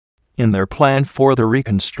In their plan for the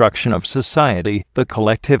reconstruction of society, the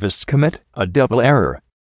collectivists commit a double error.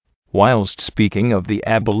 Whilst speaking of the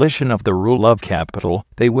abolition of the rule of capital,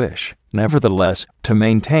 they wish, nevertheless, to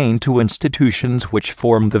maintain two institutions which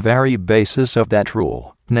form the very basis of that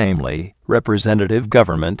rule, namely, representative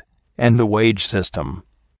government and the wage system.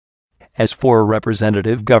 As for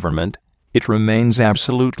representative government, it remains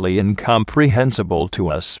absolutely incomprehensible to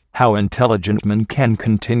us how intelligent men can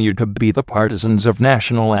continue to be the partisans of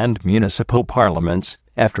national and municipal parliaments,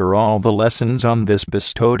 after all the lessons on this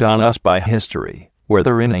bestowed on us by history,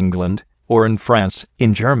 whether in England, or in France,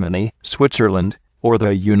 in Germany, Switzerland, or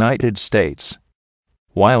the United States.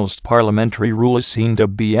 Whilst parliamentary rule is seen to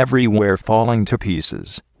be everywhere falling to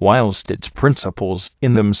pieces, whilst its principles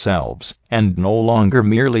in themselves, and no longer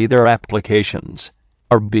merely their applications,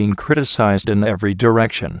 are being criticized in every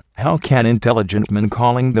direction, how can intelligent men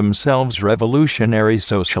calling themselves revolutionary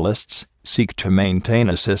socialists seek to maintain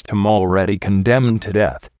a system already condemned to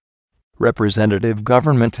death? Representative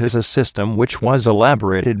government is a system which was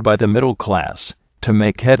elaborated by the middle class to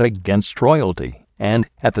make head against royalty, and,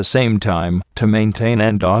 at the same time, to maintain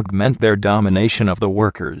and augment their domination of the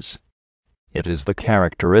workers. It is the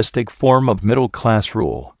characteristic form of middle-class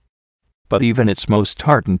rule. But even its most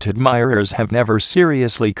ardent admirers have never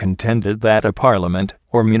seriously contended that a parliament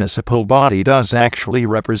or municipal body does actually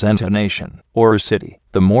represent a nation or a city.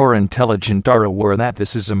 The more intelligent are aware that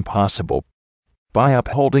this is impossible. By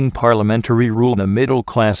upholding parliamentary rule, the middle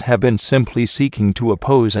class have been simply seeking to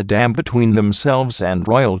oppose a dam between themselves and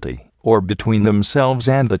royalty, or between themselves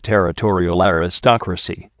and the territorial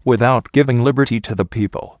aristocracy, without giving liberty to the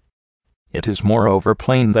people. It is moreover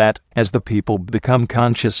plain that, as the people become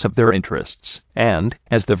conscious of their interests, and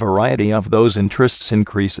as the variety of those interests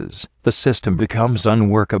increases, the system becomes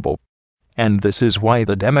unworkable. And this is why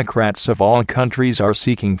the Democrats of all countries are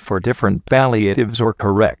seeking for different palliatives or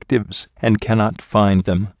correctives, and cannot find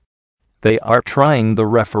them. They are trying the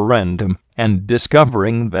referendum, and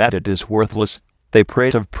discovering that it is worthless, they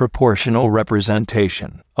prate of proportional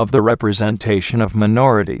representation, of the representation of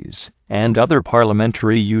minorities, and other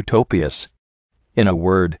parliamentary utopias. In a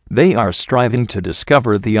word, they are striving to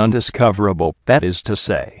discover the undiscoverable, that is to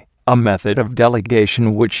say, a method of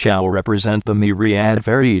delegation which shall represent the myriad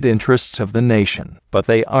varied interests of the nation, but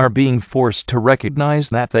they are being forced to recognize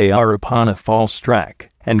that they are upon a false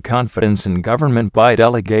track, and confidence in government by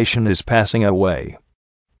delegation is passing away.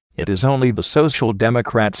 It is only the social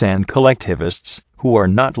democrats and collectivists, who are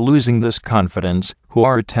not losing this confidence, who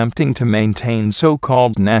are attempting to maintain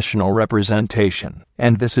so-called national representation,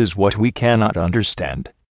 and this is what we cannot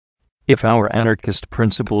understand. If our anarchist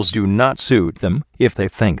principles do not suit them, if they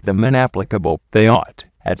think them inapplicable, they ought,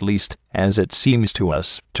 at least, as it seems to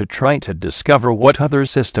us, to try to discover what other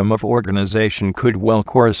system of organization could well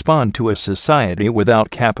correspond to a society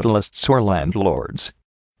without capitalists or landlords.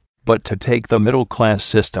 But to take the middle-class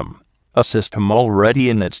system, a system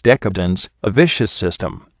already in its decadence, a vicious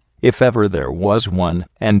system, if ever there was one,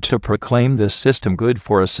 and to proclaim this system good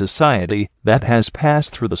for a society that has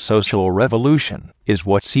passed through the social revolution, is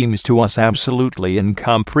what seems to us absolutely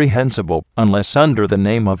incomprehensible, unless under the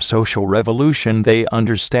name of social revolution they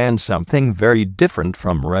understand something very different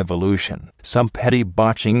from revolution, some petty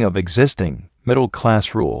botching of existing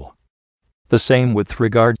middle-class rule. The same with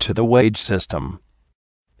regard to the wage system.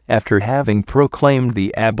 After having proclaimed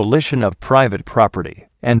the abolition of private property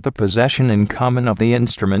and the possession in common of the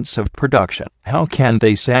instruments of production, how can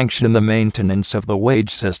they sanction the maintenance of the wage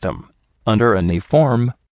system under any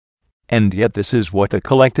form? And yet this is what the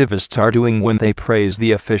collectivists are doing when they praise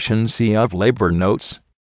the efficiency of labor notes.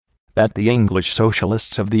 That the English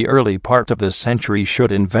socialists of the early part of the century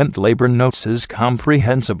should invent labor notes is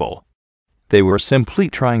comprehensible. They were simply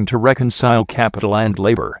trying to reconcile capital and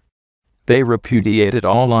labor. They repudiated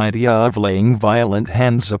all idea of laying violent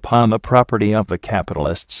hands upon the property of the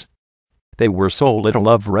capitalists. They were so little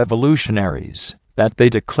of revolutionaries that they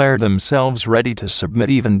declared themselves ready to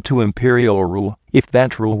submit even to imperial rule, if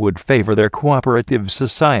that rule would favor their cooperative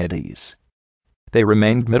societies. They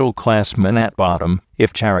remained middle-class men at bottom,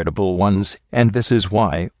 if charitable ones, and this is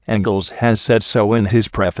why Engels has said so in his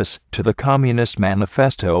preface to the Communist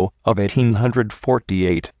Manifesto of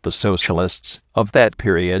 1848. The socialists of that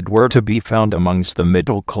period were to be found amongst the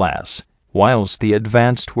middle class, whilst the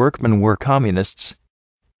advanced workmen were communists.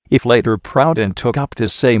 If later Proudhon took up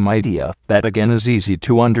this same idea, that again is easy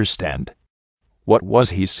to understand. What was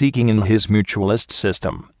he seeking in his mutualist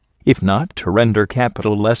system? If not to render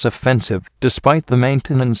capital less offensive, despite the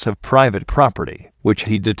maintenance of private property, which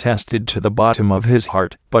he detested to the bottom of his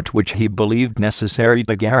heart, but which he believed necessary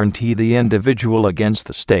to guarantee the individual against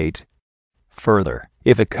the state. Further,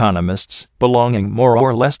 If economists, belonging more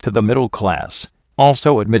or less to the middle class,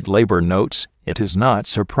 also admit labor notes, it is not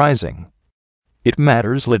surprising. It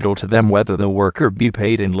matters little to them whether the worker be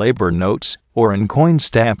paid in labor notes or in coin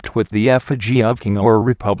stamped with the effigy of king or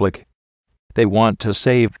republic. They want to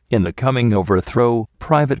save, in the coming overthrow,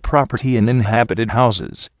 private property in inhabited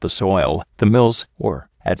houses, the soil, the mills, or,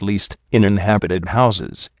 at least, in inhabited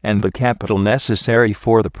houses, and the capital necessary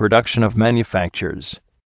for the production of manufactures.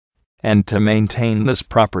 And to maintain this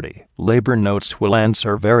property, labor notes will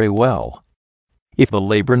answer very well. If the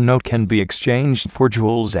labor note can be exchanged for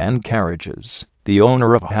jewels and carriages, the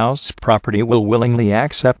owner of house property will willingly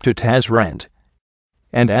accept it as rent.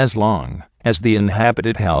 And as long as the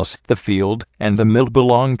inhabited house, the field, and the mill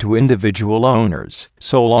belong to individual owners,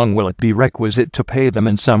 so long will it be requisite to pay them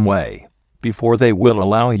in some way, before they will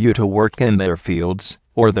allow you to work in their fields,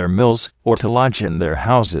 or their mills, or to lodge in their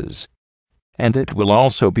houses. And it will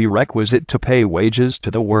also be requisite to pay wages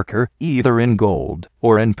to the worker, either in gold,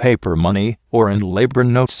 or in paper money, or in labor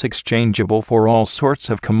notes exchangeable for all sorts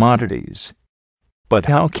of commodities. But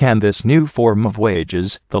how can this new form of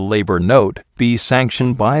wages, the labor note, be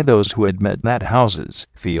sanctioned by those who admit that houses,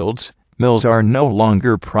 fields, mills are no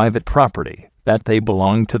longer private property, that they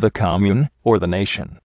belong to the commune, or the nation?